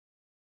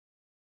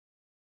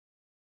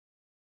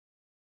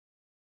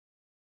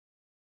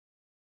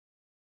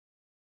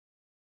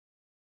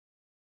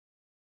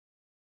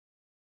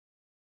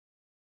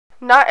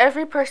Not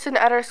every person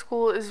at our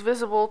school is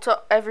visible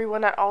to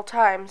everyone at all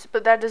times,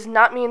 but that does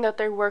not mean that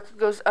their work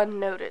goes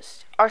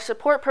unnoticed. Our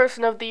support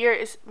person of the year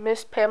is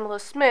Miss Pamela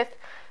Smith,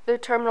 the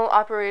terminal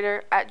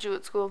operator at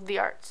Jewett School of the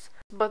Arts.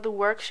 But the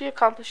work she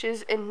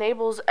accomplishes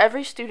enables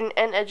every student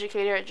and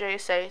educator at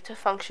JSA to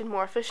function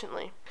more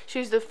efficiently.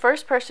 She's the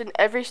first person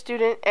every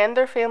student and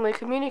their family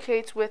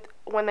communicates with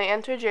when they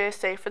enter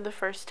JSA for the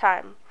first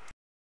time.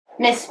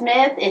 Miss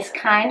Smith is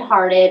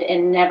kind-hearted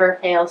and never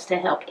fails to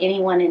help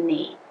anyone in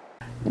need.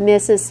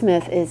 Mrs.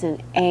 Smith is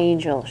an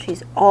angel.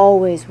 She's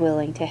always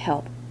willing to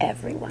help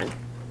everyone.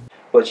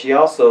 But she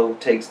also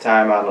takes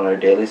time out on her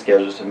daily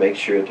schedules to make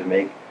sure to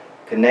make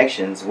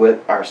connections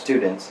with our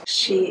students.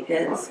 She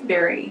is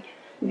very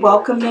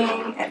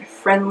welcoming and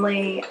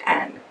friendly,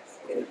 and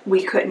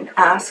we couldn't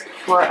ask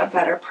for a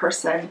better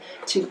person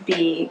to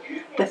be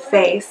the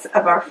face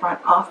of our front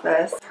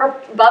office. Her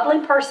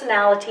bubbly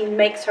personality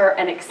makes her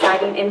an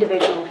exciting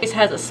individual. She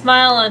has a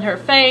smile on her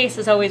face,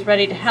 is always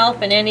ready to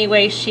help in any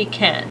way she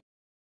can.